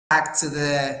Back to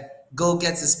the Go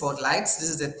Get the Spotlights. This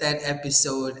is the third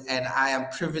episode, and I am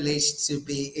privileged to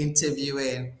be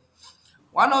interviewing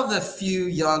one of the few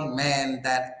young men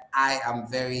that I am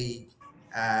very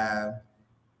uh,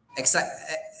 exci-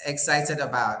 excited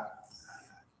about.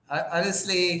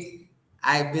 Honestly,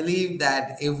 I believe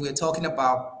that if we're talking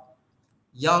about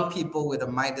young people with a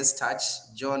Midas touch,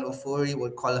 John Ofori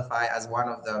would qualify as one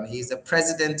of them. He's the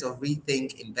president of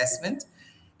Rethink Investment,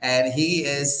 and he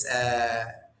is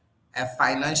a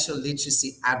financial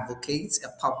literacy advocate, a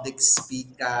public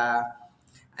speaker.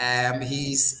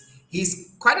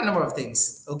 He's quite a number of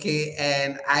things. Okay,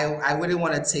 and I wouldn't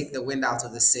want to take the wind out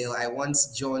of the sail. I want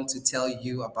John to tell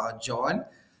you about John.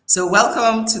 So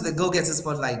welcome to the Go Getter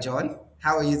Spotlight, John.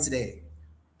 How are you today?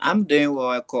 I'm doing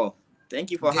well, Ekow.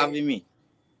 Thank you for Okay. having me.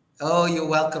 Oh, you're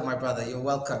welcome, my brother. You're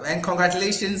welcome, and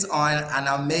congratulations on an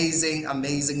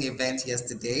amazing event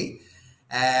yesterday.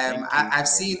 Thank you. I've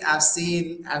seen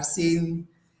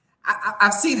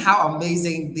how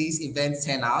amazing these events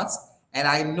turn out, and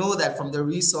I know that from the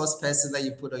resource person that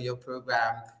you put on your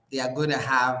program, they are going to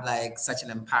have like such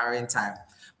an empowering time.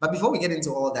 But before we get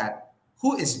into all that,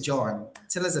 who is John?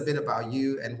 Tell us a bit about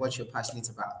you and what you're passionate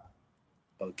about.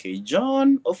 Okay,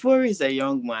 John Ofori is a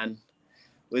young man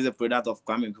who is a product of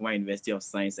Kwame Nkrumah University of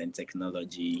Science and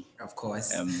Technology. Of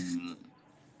course.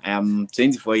 I am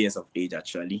 24 years of age,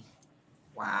 actually.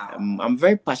 Wow. I'm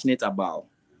very passionate about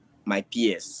my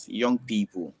peers, young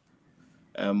people.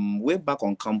 Way back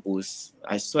on campus,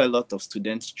 I saw a lot of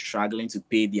students struggling to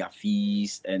pay their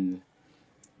fees, and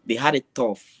they had it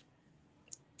tough.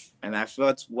 And I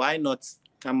thought, why not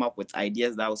come up with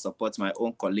ideas that will support my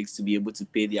own colleagues to be able to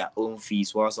pay their own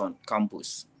fees whilst on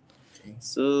campus. Okay.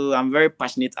 So I'm very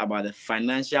passionate about the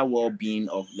financial well-being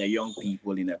of the young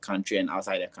people in the country and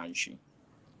outside the country.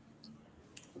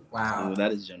 Wow. So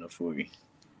that is John Ofori.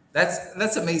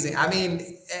 That's amazing. I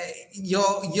mean,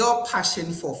 your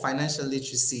passion for financial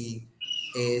literacy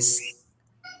is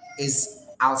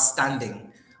outstanding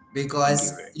Thank you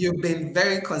because very you've been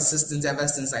very consistent ever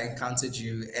since I encountered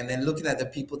you, and then looking at the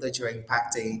people that you're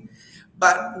impacting.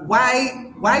 But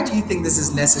why do you think this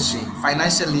is necessary?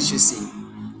 Financial literacy.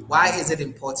 Why is it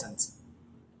important?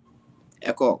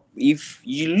 Ekow, if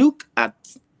you look at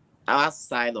our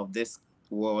side of this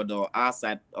world or our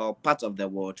side or part of the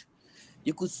world,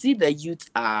 you could see the youth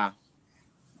are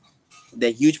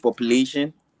the huge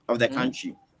population of the Mm-hmm.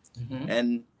 country. Mm-hmm.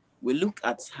 And we look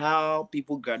at how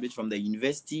people graduate from the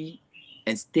university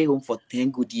and stay home for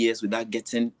 10 good years without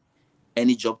getting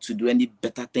any job to do, any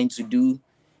better thing to do.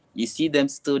 You see them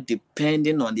still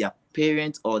depending on their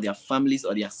parents or their families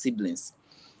or their siblings.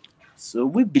 So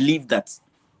we believe that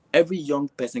every young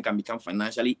person can become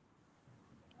financially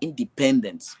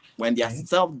independent when they are Okay.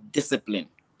 self-disciplined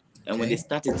and when they Okay.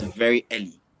 start it very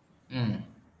early. Mm.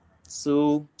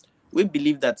 So we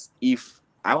believe that if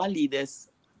our leaders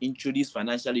introduce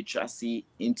financial literacy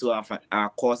into our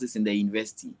courses in the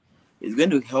university, it's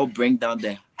going to help bring down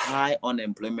the high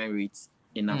unemployment rates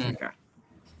in Africa.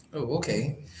 Oh,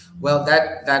 okay. Well,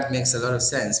 that makes a lot of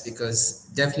sense because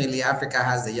definitely Africa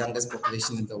has the youngest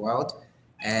population in the world,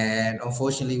 and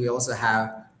unfortunately, we also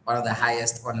have one of the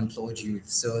highest unemployed youth.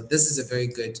 So this is a very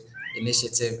good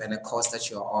initiative and a course that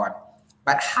you're on.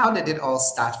 But how did it all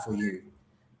start for you?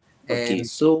 Okay, And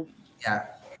so yeah,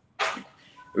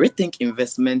 Rethink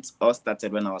Investment all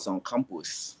started when I was on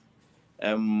campus.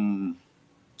 Um,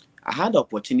 I had the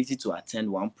opportunity to attend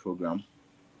one program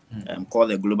called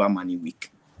the Global Money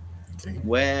Week, okay.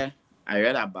 where I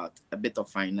read about a bit of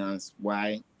finance,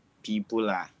 why people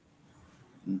are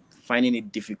finding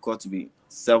it difficult to be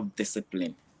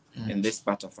self-disciplined in this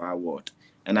part of our world.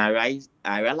 And I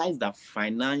realized that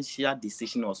financial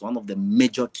decision was one of the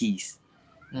major keys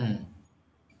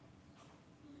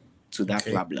to that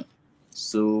Okay. problem.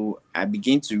 So I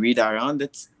began to read around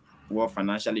it, what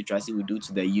financial literacy will do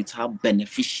to the youth, how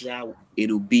beneficial it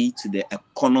will be to the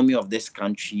economy of this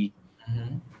country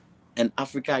and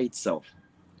Africa itself.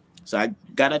 So I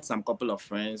gathered some couple of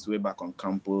friends way back on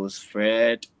campus,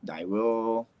 Fred,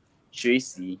 Dairo,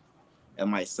 Tracy, and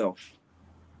myself.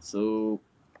 So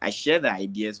I shared the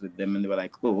ideas with them and they were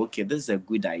like, oh, okay, this is a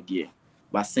good idea.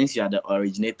 But since you are the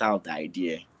originator of the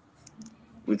idea,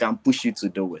 we can push you to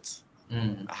do it.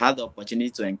 I had the opportunity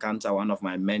to encounter one of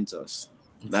my mentors,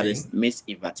 that Okay. is Miss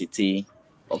Ivatite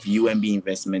of UMB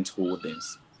Investment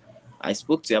Holdings. I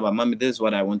spoke to her about, Mommy, this is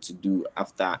what I want to do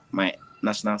after my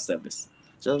national service.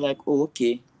 She was like, oh,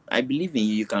 okay, I believe in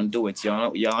you. You can do it. You're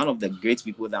one of the great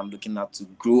people that I'm looking at to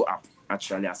grow up,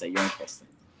 actually, as a young person.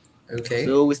 Okay.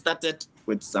 So we started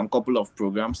with some couple of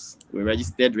programs. We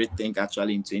registered Rethink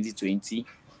actually in 2020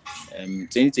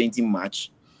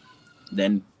 March.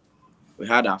 Then We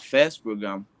had our first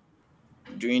program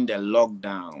during the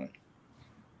lockdown.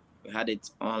 We had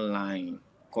it online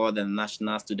called the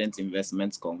National Student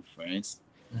Investment Conference,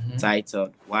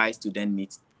 titled Why Students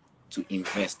Need to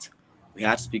Invest. We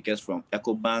had speakers from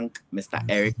EcoBank, Mr.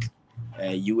 Eric,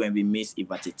 UMB Miss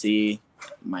Ivatete,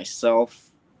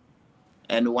 myself,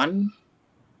 and one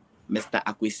Mr.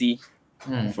 Akwesi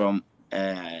from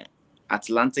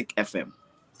Atlantic FM.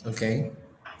 Okay.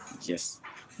 Yes,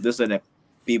 those are the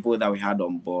people that we had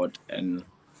on board, and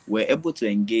we're able to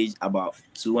engage about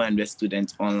 200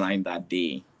 students online that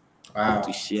day to Wow.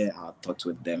 share our thoughts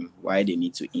with them, why they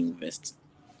need to invest.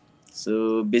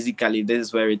 So basically, this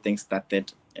is where everything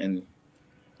started, and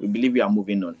we believe we are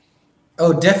moving on.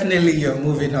 Oh, definitely you're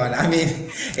moving on. I mean,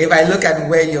 if I look at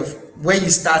where you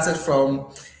started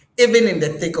from, even in the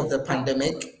thick of the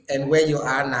pandemic and where you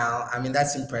are now, I mean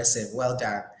that's impressive. Well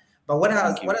done. But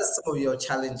Thank what you. are some of your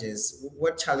challenges?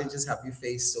 What challenges have you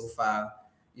faced so far?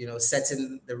 You know,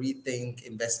 setting the Rethink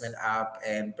investment up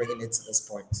and bringing it to this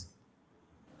point.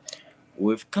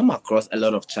 We've come across a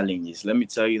lot of challenges. Let me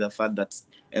tell you the fact that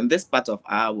in this part of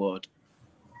our world,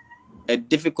 it's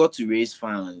difficult to raise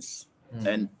funds,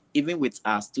 and even with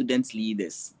our student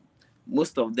leaders,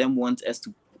 most of them want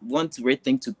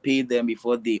Rethink to pay them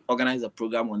before they organize a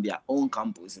program on their own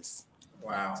campuses.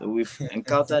 Wow. So we've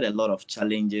encountered a lot of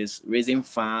challenges raising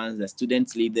funds, the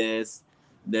student leaders,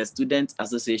 the student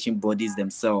association bodies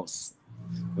themselves.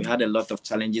 We had a lot of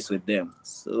challenges with them.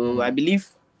 So I believe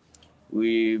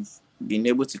we've been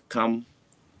able to come,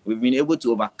 we've been able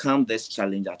to overcome this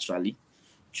challenge actually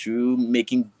through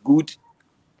making good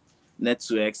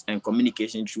networks and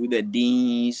communication through the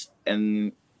deans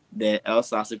and the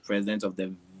LSAC presidents of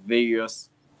the various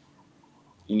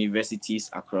universities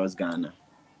across Ghana.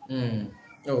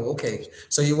 Oh, okay.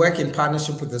 So you work in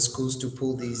partnership with the schools to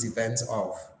pull these events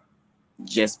off.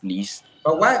 Yes, please.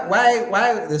 But why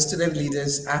are the student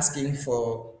leaders asking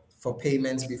for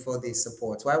payments before they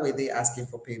support? Why were they asking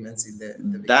for payments in the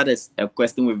That beginning? is a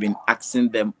question we've been asking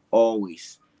them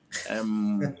always.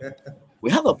 Um,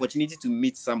 we have the opportunity to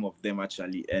meet some of them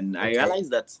actually, and I Okay.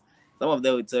 realized that some of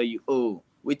them will tell you, "Oh,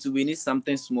 wait, we need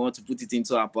something small to put it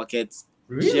into our pockets,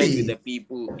 share it with the Really?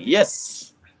 people."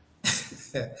 Yes,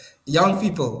 Young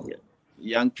people. yeah.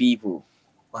 Young people,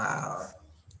 Wow.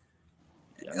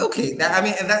 young Okay. people. I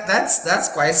mean that's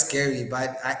quite scary,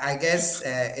 but I guess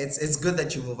it's good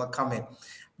that you've overcome it.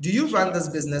 Do you run Sure. this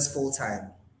business full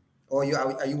time, or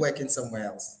are you working somewhere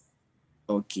else?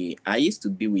 Okay, I used to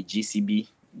be with GCB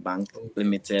Bank Okay.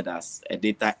 Limited as a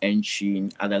data entry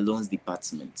at the loans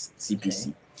department, Okay.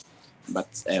 CPC.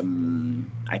 But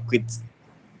I quit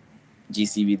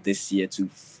GCB this year to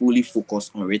fully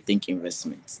focus on Rethink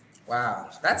investments. Wow,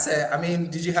 that's a. I mean,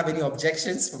 did you have any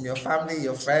objections from your family,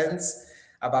 your friends,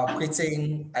 about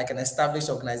quitting like an established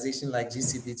organization like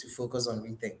GCB to focus on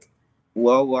Rethink?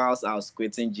 Well, whilst I was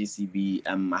quitting GCB,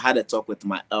 I had a talk with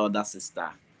my elder sister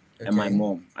and my Okay.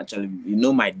 mom. Actually,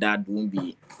 my dad won't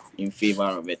be in favor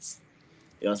of it.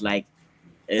 It was like,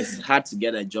 it's hard to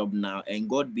get a job now, and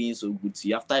God being so good to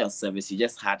you after your service, you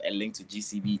just had a link to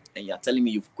GCB, and you're telling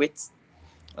me you've quit.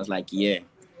 I was like, yeah.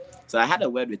 So I had a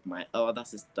word with my elder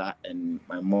sister and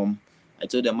my mom. I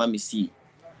told them, Mommy, see,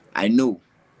 I know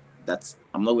that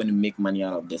I'm not going to make money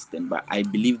out of this thing, but I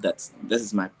believe that this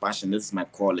is my passion, this is my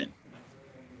calling.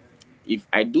 If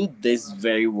I do this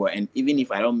very well, and even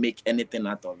if I don't make anything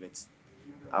out of it,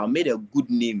 I'll make a good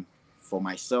name for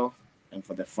myself and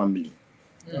for the family.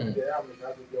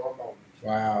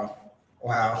 Wow.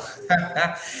 Wow.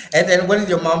 And then what did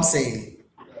your mom say?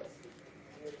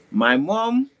 My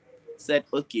mom said,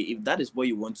 okay, if that is what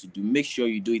you want to do, make sure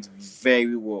you do it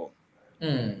very well.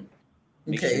 Hmm.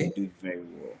 Make sure you Okay. do it very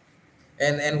well.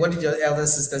 And what did your elder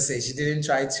sister say? She didn't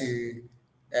try to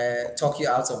talk you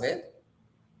out of it?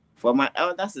 For my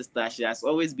elder sister, she has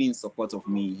always been in support of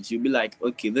me. She'll be like,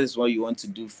 okay, this is what you want to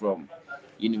do from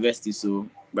university, so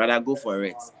brother, go for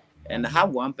it. And I have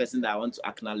one person that I want to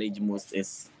acknowledge most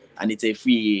is Anita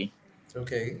Free.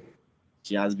 Okay.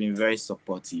 She has been very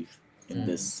supportive in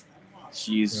this.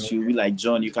 She'll be Okay. like,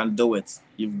 John, you can do it.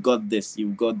 You've got this.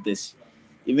 You've got this.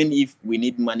 Even if we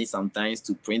need money sometimes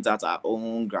to print out our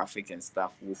own graphic and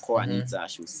stuff, we'll call Anita.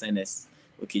 She'll send us,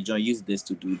 okay, John, use this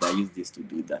to do that. Use this to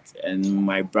do that. And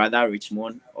my brother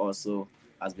Richmond also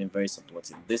has been very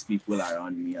supportive. These people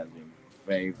around me has been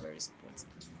very, very supportive.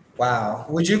 Wow.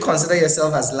 Would you consider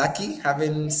yourself as lucky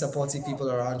having supportive people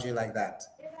around you like that?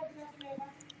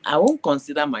 I won't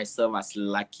consider myself as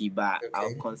lucky, but I'll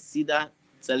Okay. consider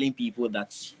telling people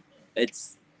that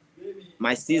it's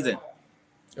my season.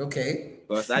 Okay.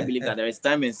 Because I believe that there is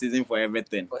time and season for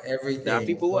everything. For There are everything.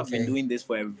 people who have been Okay. doing this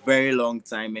for a very long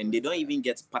time and they don't even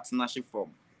get partnership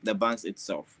from the banks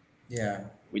itself. Yeah.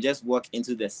 We just walk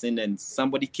into the scene and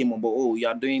somebody came on board. Oh, you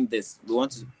are doing this. We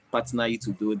want to partner you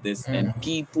to do this. And Mm,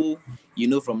 people,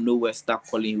 from nowhere start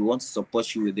calling. We want to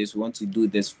support you with this. We want to do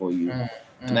this for you. mm,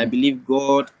 And I mm. believe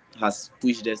God has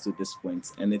pushed us to this point,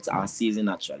 and it's our season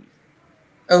actually.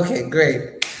 Okay,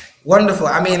 great. Wonderful.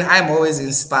 I mean, I'm always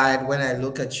inspired when I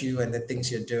look at you and the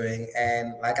things you're doing.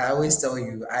 And like I always tell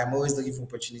you, I'm always looking for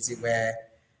opportunity where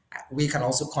we can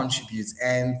also contribute.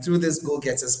 And through this Go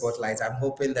Getter Spotlight, I'm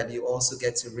hoping that you also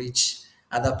get to reach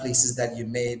other places that you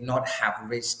may not have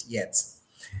reached yet.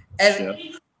 And Sure.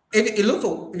 if you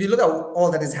look at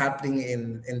all that is happening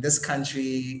in this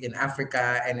country, in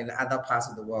Africa, and in other parts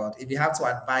of the world, if you have to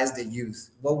advise the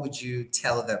youth, what would you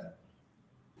tell them?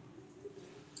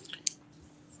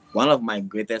 One of my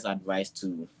greatest advice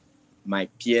to my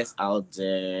peers out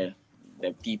there,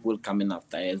 the people coming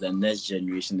after us, the next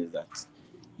generation, is that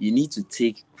you need to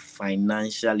take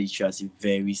financial literacy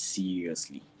very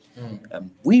seriously.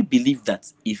 We believe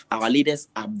that if our leaders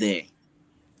up there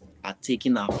are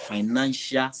taking our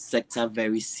financial sector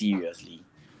very seriously,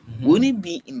 we wouldn't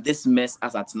be in this mess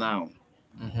as at now.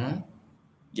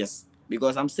 Yes,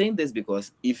 because I'm saying this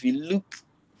because if you look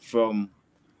from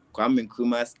Kwame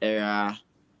Nkrumah's era,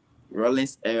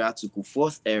 Rawlings era to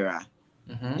Kufuor's era,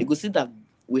 you could see that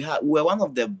we're one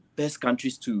of the best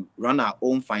countries to run our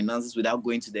own finances without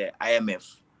going to the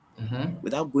IMF,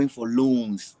 without going for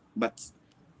loans. But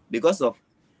because of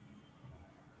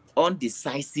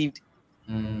undecisive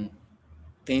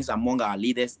things among our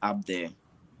leaders up there,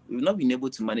 we've not been able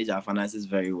to manage our finances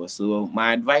very well. So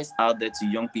my advice out there to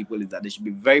young people is that they should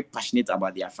be very passionate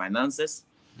about their finances.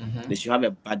 They should have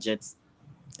a budget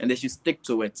and they should stick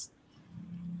to it.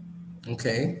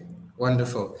 Okay,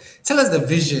 wonderful. Tell us the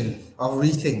vision of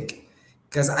Rethink,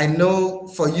 because I know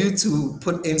for you to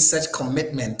put in such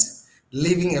commitment,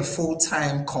 leaving a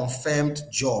full-time confirmed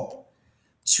job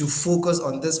to focus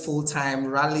on this full-time,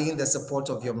 rallying the support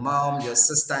of your mom, your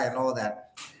sister, and all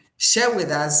that. Share with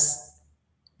us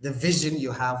the vision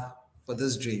you have for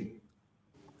this dream.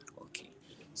 Okay.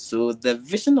 So the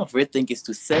vision of Rethink is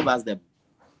to serve as the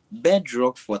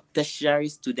bedrock for tertiary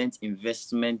student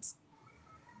investment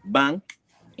bank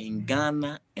in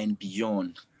Ghana and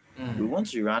beyond. We want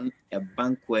to run a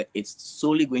bank where it's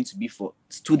solely going to be for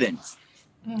students,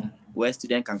 where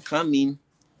students can come in,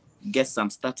 get some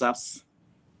startups,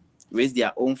 raise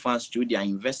their own funds through their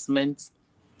investments,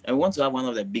 and we want to have one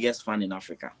of the biggest funds in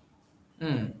Africa.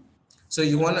 So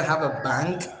you want to have a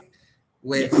bank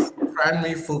with Yes,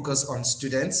 primary focus on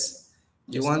students.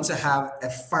 You yes, want to please. have a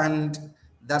fund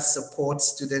that supports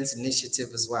students' initiative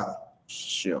as well.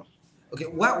 Sure. Okay,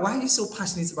 why are you so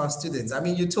passionate about students? I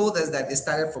mean, you told us that they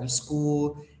started from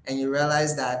school and you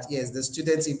realized that, yes, the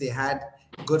students, if they had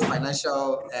good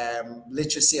financial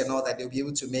literacy and all that, they'll be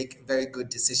able to make very good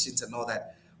decisions and all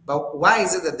that. But why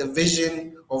is it that the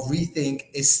vision of Rethink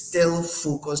is still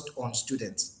focused on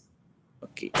students?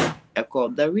 Okay.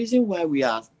 Ekow, the reason why we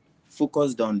are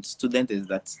focused on students is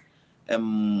that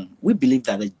we believe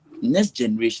that the next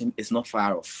generation is not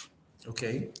far off.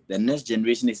 Okay. The next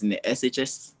generation is in the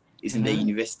SHS, is in the Mm-hmm.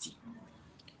 university.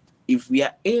 If we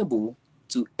are able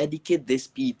to educate these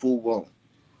people well,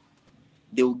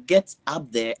 they will get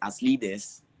up there as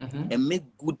leaders Mm-hmm. and make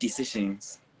good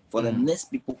decisions for the Mm. next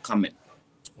people coming.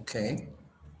 Okay.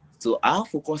 So our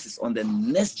focus is on the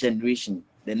next generation,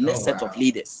 the Oh, next set of wow.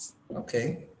 leaders.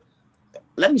 Okay.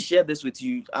 Let me share this with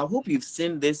you. I hope you've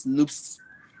seen this Noops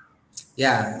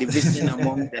Yeah. division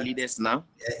among the leaders now.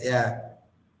 Yeah.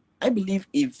 I believe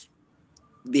if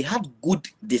they had good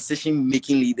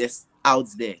decision-making leaders out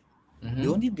there, they Mm-hmm.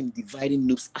 only been dividing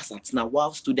Noops as at now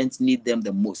while students need them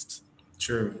the most.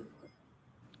 True.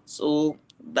 So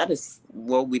that is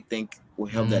what we think will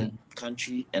help the Mm.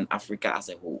 country and Africa as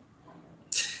a whole.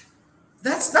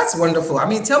 That's wonderful. I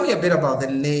mean, tell me a bit about the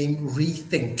name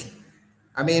Rethink.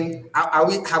 I mean, are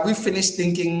we have we finished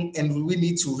thinking and we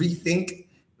need to rethink?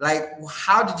 Like,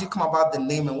 how did you come about the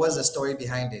name and what's the story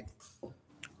behind it?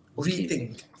 Okay.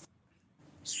 Rethink.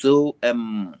 So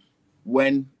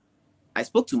when I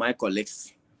spoke to my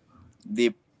colleagues,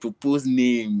 they proposed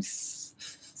names.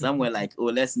 Some were like, oh,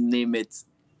 let's name it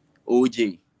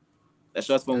OJ. The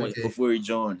short form was Okay. Ofori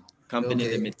John Company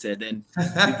Okay. Limited. And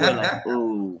people were like,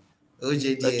 oh,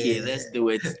 okay, let's OJD. do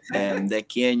it. The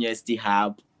KNUST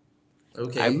Hub. I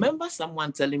Okay. remember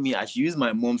someone telling me I should use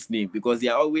my mom's name because they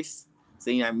are always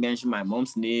saying I mention my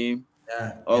mom's name,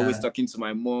 Yeah. always Yeah. talking to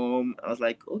my mom. I was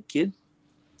like, okay.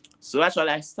 So actually,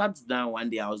 I sat down one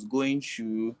day. I was going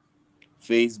through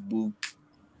Facebook,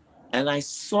 And I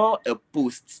saw a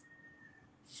post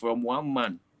from one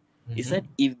man. He said,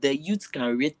 if the youth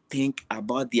can rethink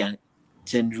about their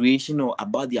generation or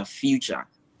about their future,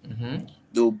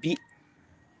 there will be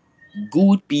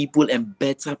good people and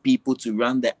better people to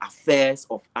run the affairs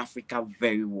of Africa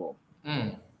very well.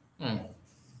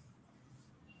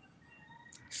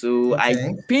 So I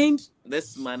Okay. pinned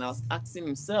this man. I was asking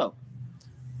himself,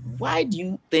 why do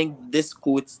you think this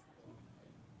quote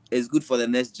is good for the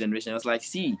next generation? I was like,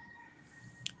 see,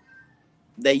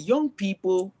 the young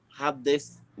people have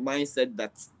this mindset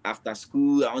that after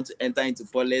school, I want to enter into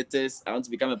politics, I want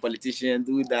to become a politician,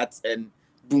 do that, and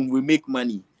boom, we make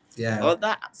money. Yeah.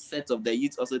 Other set of the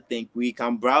youth also think we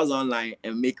can browse online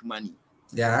and make money.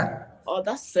 Yeah.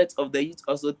 Other set of the youth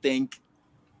also think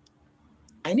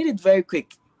I need it very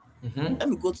quick. Let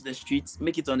me go to the streets,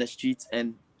 make it on the streets,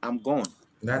 and I'm gone.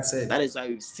 That's it. That is why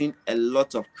we've seen a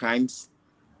lot of crimes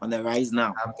on the rise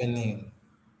now. Happening.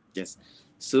 Yes.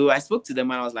 So I spoke to them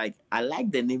and I was like, I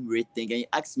like the name Rating. And he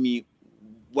asked me,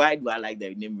 why do I like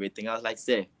the name Rating? I was like,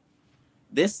 sir,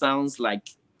 this sounds like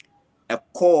a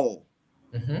call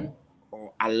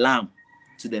or alarm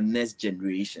to the next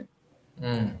generation.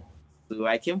 So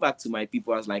I came back to my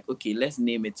people. I was like, okay, let's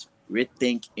name it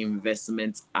Rethink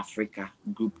Investment Africa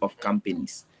Group of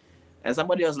Companies. And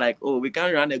somebody was like, oh, we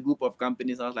can't run a group of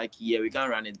companies. I was like, yeah, we can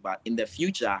run it. But in the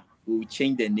future, we will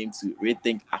change the name to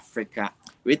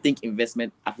Rethink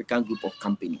Investment African Group of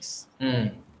Companies.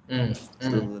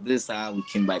 So this is how we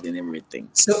came by the name Rethink.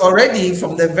 So already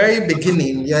from the very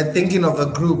beginning, you're thinking of a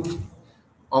group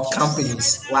of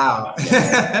companies. Wow.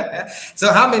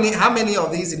 So how many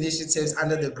of these initiatives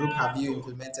under the group have you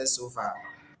implemented so far?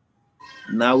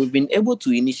 Now we've been able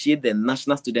to initiate the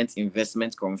National Student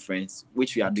Investment Conference,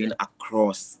 which we are doing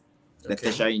across the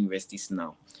tertiary universities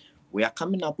now. We are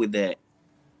coming up with the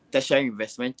Tertiary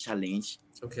Investment Challenge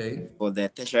for the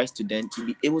tertiary student to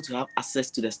be able to have access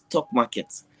to the stock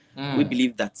market. We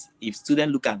believe that if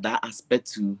students look at that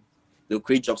aspect too, they'll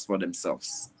create jobs for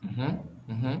themselves.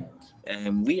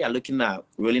 And we are looking at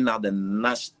rolling out the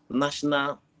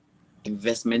National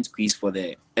Investment Quiz for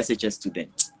the SHS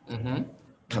students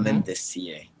coming this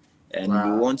year. And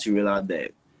we want to roll out the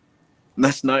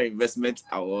National Investment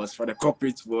Awards for the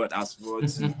corporate world as well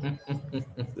too.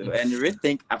 And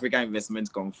Rethink Africa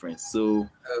Investment Conference. So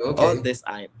all this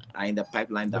are in the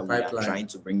pipeline that we are trying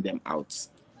to bring them out.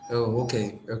 Oh,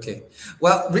 okay.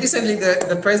 Well, recently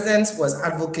the president was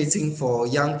advocating for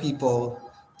young people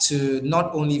to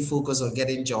not only focus on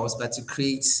getting jobs, but to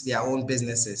create their own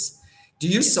businesses. Do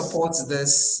you support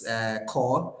this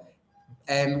call?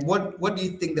 And what do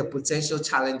you think the potential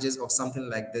challenges of something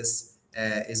like this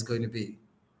is going to be?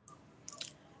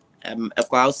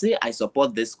 I'll say I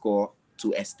support this call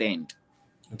to extend.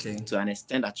 Okay. To an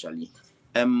extent, actually.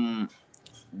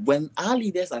 When our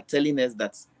leaders are telling us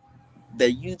that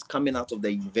the youth coming out of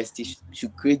the university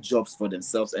should create jobs for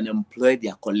themselves and employ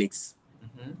their colleagues,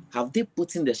 have they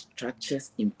put in the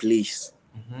structures in place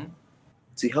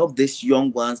to help these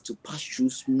young ones to pass through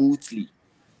smoothly,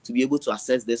 to be able to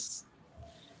access this?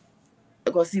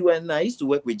 Because see, when I used to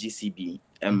work with GCB,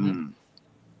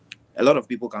 a lot of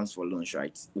people comes for loans,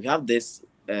 right? We have this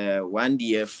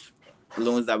 1DF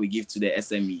loans that we give to the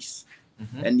SMEs.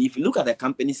 And if you look at the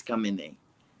companies coming in,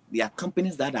 they are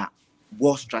companies that are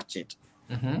well structured.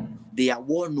 They are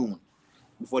well known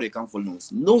before they come for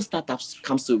loans. No startups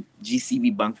comes to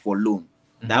GCB Bank for loan,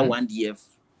 that 1DF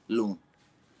loan.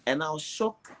 And I was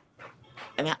shocked.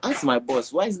 And I asked my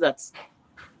boss, why is that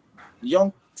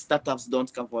young startups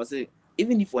don't come for? I say,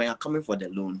 even if we are coming for the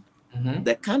loan,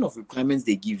 the kind of requirements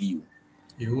they give you,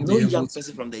 no young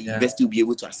person from the university will be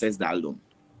able to access that loan.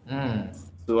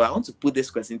 So I want to put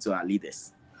this question to our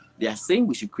leaders. They are saying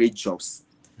we should create jobs.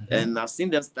 And I've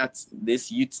seen them start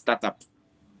this youth startup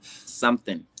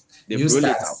something. They've rolled it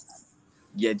out.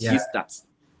 Youth starts.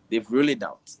 They've rolled it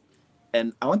out.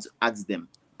 And I want to ask them,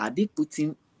 are they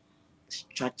putting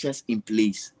structures in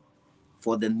place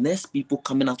for the next people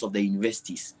coming out of the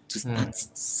universities to start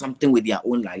something with their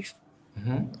own life?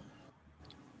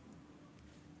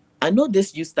 I know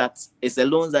this youth start is a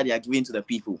loan that they are giving to the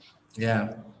people.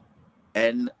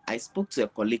 And I spoke to a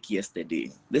colleague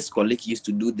yesterday. This colleague used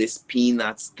to do this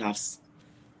peanut stuffs.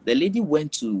 The lady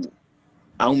went to,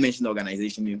 I won't mention the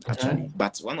organization actually,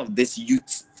 but one of these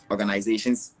youth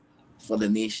organizations for the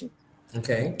nation.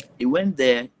 He went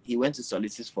there, he went to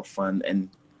solicit for fund, and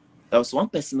there was one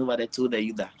person over there told the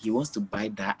youth that he wants to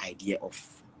buy that idea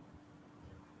off.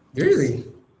 Really?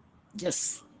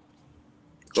 Yes.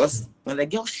 Because when the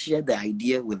girl shared the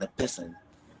idea with the person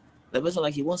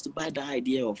like, he wants to buy that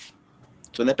idea off.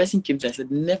 So the person came to me and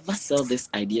said, never sell this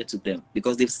idea to them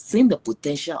because they've seen the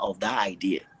potential of that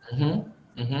idea.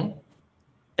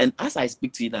 And as I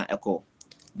speak to you now, Ekow,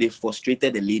 they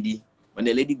frustrated the lady. When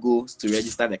the lady goes to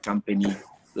register the company,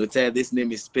 they'll tell her this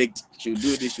name is picked. She'll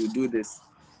do this, she'll do this.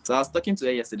 So I was talking to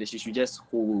her yesterday. She should just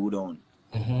hold on.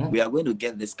 We are going to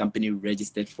get this company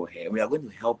registered for her. We are going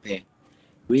to help her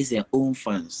raise her own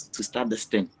funds to start this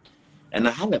thing. And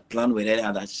I have a plan with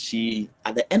her that she,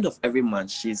 at the end of every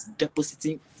month, she's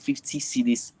depositing 50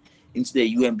 cedis into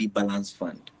the UMB Balance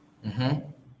Fund.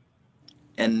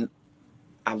 And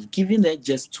I've given her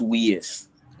just 2 years.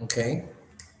 Okay.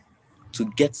 To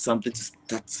get something to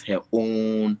start her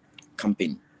own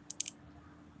company.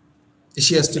 Is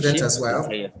she a student as well?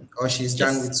 Or she's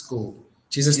done with school?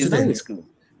 She's a student. Done with school.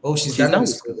 Oh, she's done with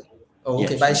school. Oh,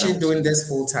 okay. But is she doing this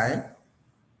full time?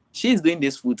 She's doing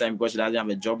this full time because she doesn't have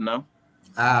a job now.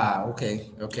 Ah, okay.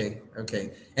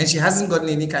 And she hasn't gotten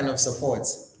any kind of support?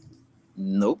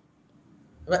 Nope.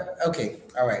 But okay,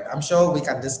 all right. I'm sure we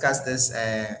can discuss this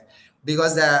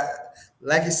because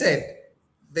like you said,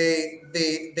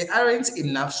 there aren't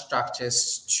enough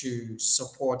structures to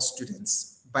support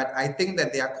students. But I think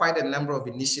that there are quite a number of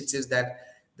initiatives that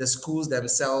the schools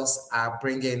themselves are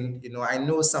bringing. You know, I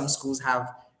know some schools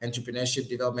have entrepreneurship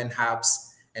development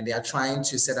hubs, and they are trying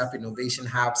to set up innovation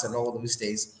hubs and all those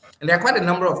things. And there are quite a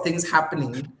number of things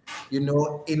happening, you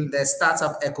know, in the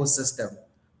startup ecosystem.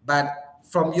 But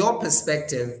from your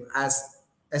perspective as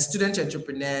a student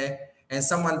entrepreneur and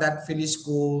someone that finished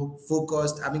school,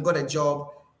 focused, got a job,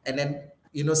 and then,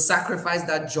 you know, sacrificed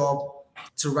that job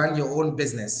to run your own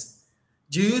business,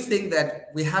 do you think that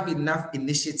we have enough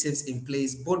initiatives in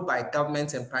place, both by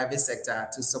government and private sector,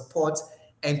 to support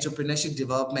entrepreneurship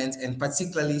development and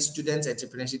particularly student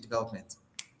entrepreneurship development?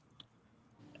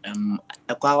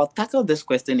 I'll tackle this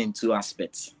question in two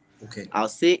aspects. Okay. I'll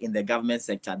say in the government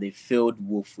sector, they failed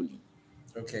woefully.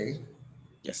 Okay.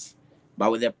 Yes.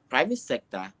 But with the private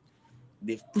sector,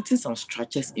 they've put in some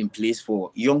structures in place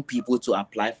for young people to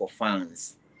apply for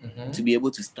funds to be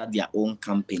able to start their own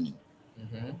company.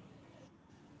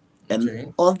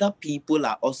 And other people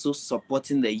are also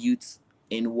supporting the youth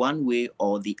in one way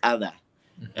or the other.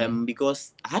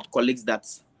 Because I had colleagues that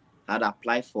had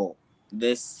applied for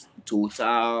this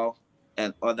Total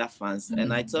and other funds,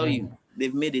 and I tell you,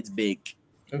 they've made it big.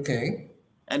 Okay.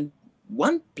 And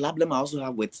one problem I also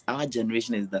have with our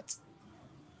generation is that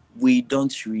we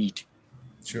don't read.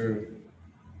 True.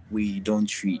 We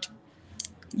don't read.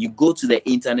 You go to the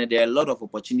internet, there are a lot of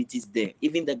opportunities there.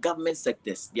 Even the government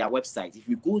sectors, their websites, if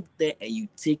you go there and you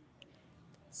take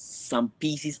some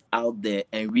pieces out there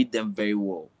and read them very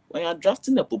well, when you're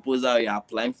drafting a proposal, you're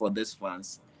applying for these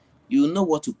funds, you know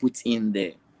what to put in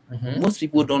there. Most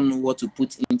people don't know what to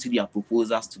put into their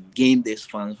proposals to gain these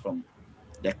funds from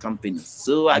the companies.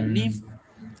 So I believe,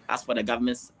 as for the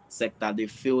government sector, they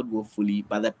failed woefully,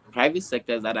 but the private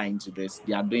sectors that are into this,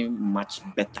 they are doing much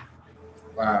better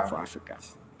for Africa.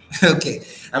 Okay,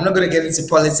 I'm not going to get into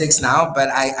politics now, but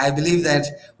I believe that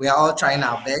we are all trying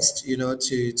our best, you know,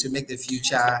 to make the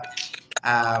future,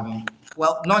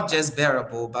 well, not just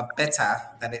bearable, but better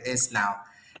than it is now.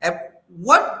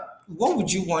 What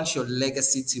would you want your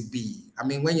legacy to be? I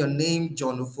mean, when your name,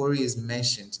 John Ofori, is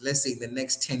mentioned, let's say in the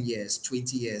next 10 years,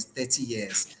 20 years, 30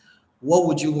 years, what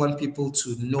would you want people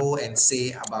to know and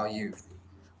say about you?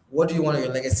 What do you want your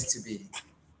legacy to be?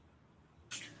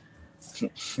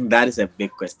 That is a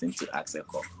big question to ask,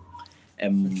 Ekow.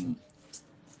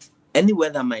 Anywhere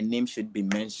that my name should be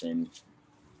mentioned,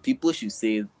 people should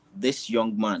say this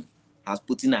young man has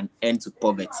put in an end to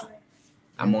poverty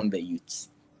among the youths.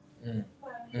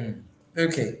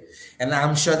 Okay, and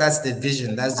I'm sure that's the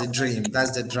vision, that's the dream,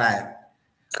 that's the drive.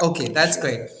 Okay, that's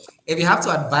great. If you have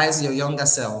to advise your younger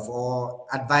self or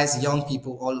advise young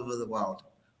people all over the world,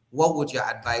 what would your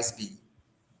advice be?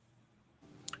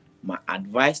 My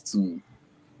advice to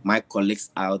my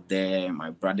colleagues out there, my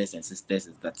brothers and sisters,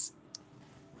 is that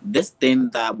this thing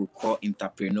that we call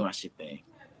entrepreneurship,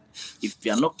 if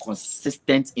you are not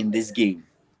consistent in this game,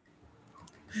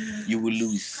 you will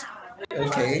lose.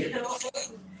 Okay.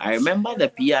 I remember the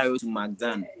PRO to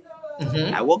Magdan.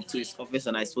 I walked to his office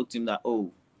and I spoke to him that,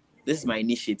 oh, this is my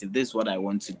initiative. This is what I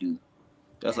want to do.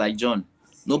 Just like, John,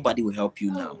 nobody will help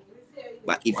you now.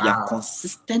 But if you are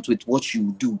consistent with what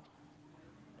you do,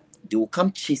 they will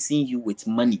come chasing you with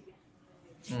money.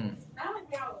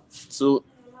 So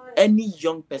any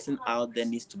young person out there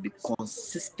needs to be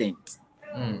consistent.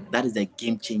 That is a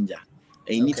game changer.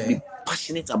 And you need to be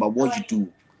passionate about what you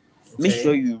do. Make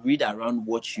sure you read around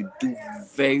what you do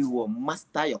very well.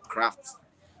 Master your craft.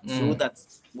 So that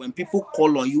when people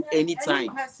call on you anytime,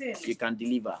 you can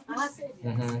deliver.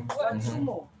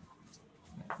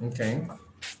 Okay.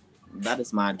 That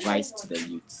is my advice to the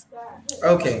youth.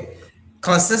 Okay.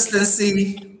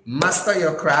 Consistency, master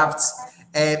your craft,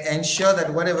 and ensure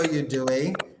that whatever you're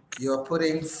doing, you're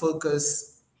putting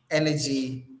focus,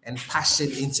 energy, and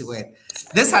passion into it.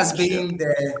 This has Sure. been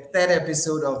the third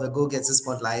episode of the Go Getter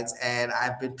Spotlight, and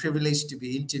I've been privileged to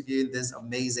be interviewing this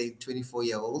amazing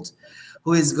 24-year-old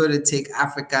who is going to take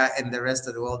Africa and the rest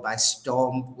of the world by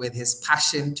storm with his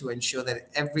passion to ensure that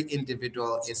every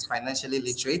individual is financially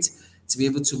literate to be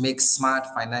able to make smart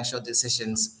financial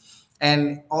decisions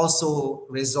and also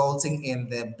resulting in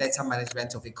the better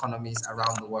management of economies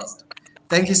around the world.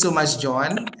 Thank you so much,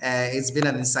 John. It's been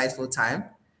an insightful time,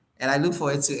 and I look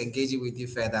forward to engaging with you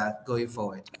further going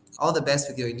forward. All the best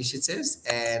with your initiatives,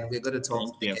 and we're going to talk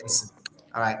Thank you. again soon.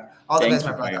 All right. All the best,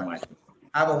 Thank my you very brother. much.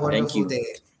 Have a Thank wonderful you. day.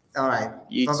 All right.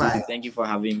 You Bye too. bye. Thank you for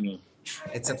having me.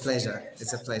 It's a pleasure.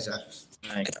 It's a pleasure.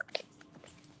 Bye.